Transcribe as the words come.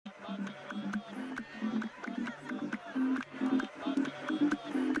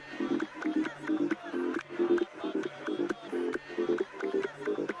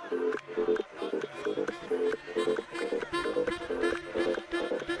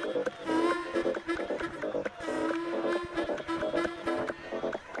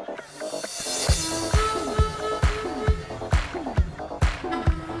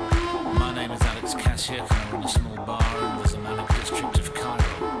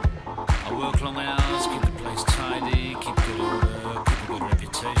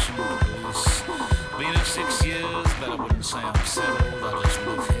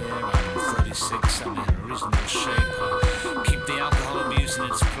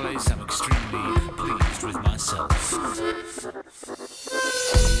place, I'm extremely pleased with myself.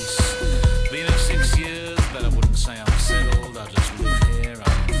 Been here 6 years, but I wouldn't say I'm settled. I just live here,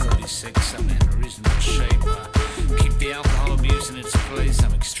 I'm 36, I'm in reasonable shape. I keep the alcohol abuse in its place,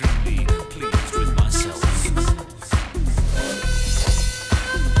 I'm extremely pleased with myself.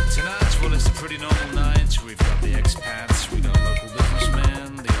 Tonight, well, it's a pretty normal night. We've got the expats, we got local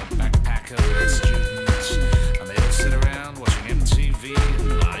businessmen, the odd backpacker, the students, and they all sit around watching MTV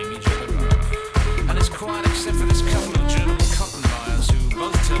and lying each other up. And it's quiet except for this couple of German cotton buyers who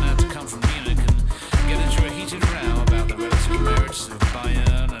both turn out to come from Munich and get into a heated row about the relative merits of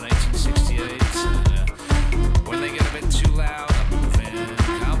Bayern and 1868. When they get a bit too loud, I move in,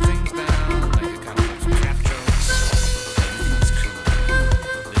 calm things down, make a couple of crap jokes. Everything's cool.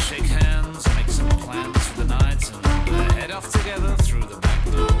 They shake hands, make some plans for the night, and head off together through the back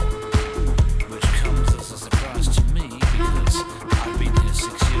door, which comes as a surprise to me because I've been here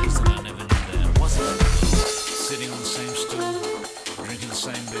 6 years and I never knew there was a sitting on the same stool, drinking the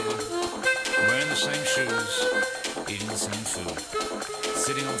same beer, wearing the same shoes, eating the same food.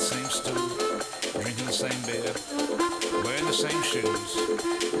 Sitting on the same stool, drinking the same beer, wearing the same shoes,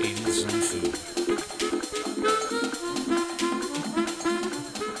 eating the same food.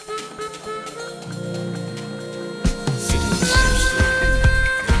 Sitting on the same stool,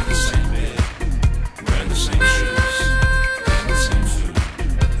 drinking the same beer, wearing the same shoes, eating the same food.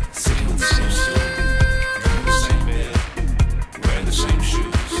 Sitting on the same stool, drinking the same beer, wearing the same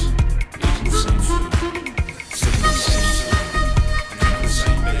shoes, eating the same food. Sitting on the same stool, drinking the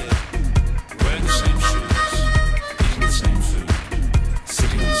same beer, wearing the same shoes, eating the same food.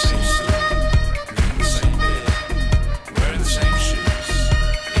 Sitting on the same stool, drinking the same beer, wearing the same shoes,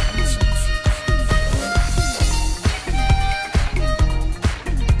 eating the same food.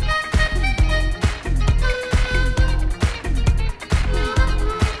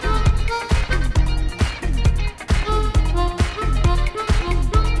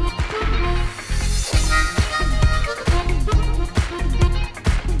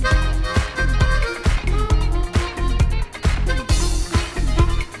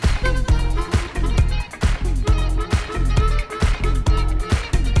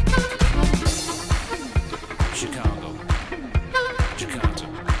 Chicago, Jakarta,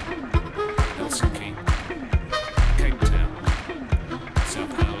 Helsinki, Cape Town, Sao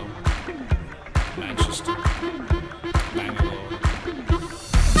Paulo, Manchester, Bangalore, and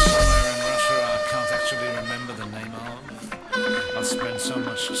somewhere in Russia I can't actually remember the name of. I've spent so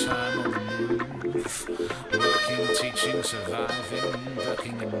much time on the move, working, teaching, surviving,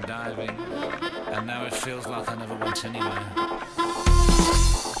 ducking and diving, and now it feels like I never went anywhere.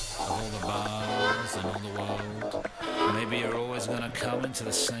 Of all the bars in all the world, maybe you're always gonna come into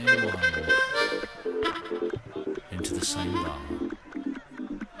the same one, into the same bar.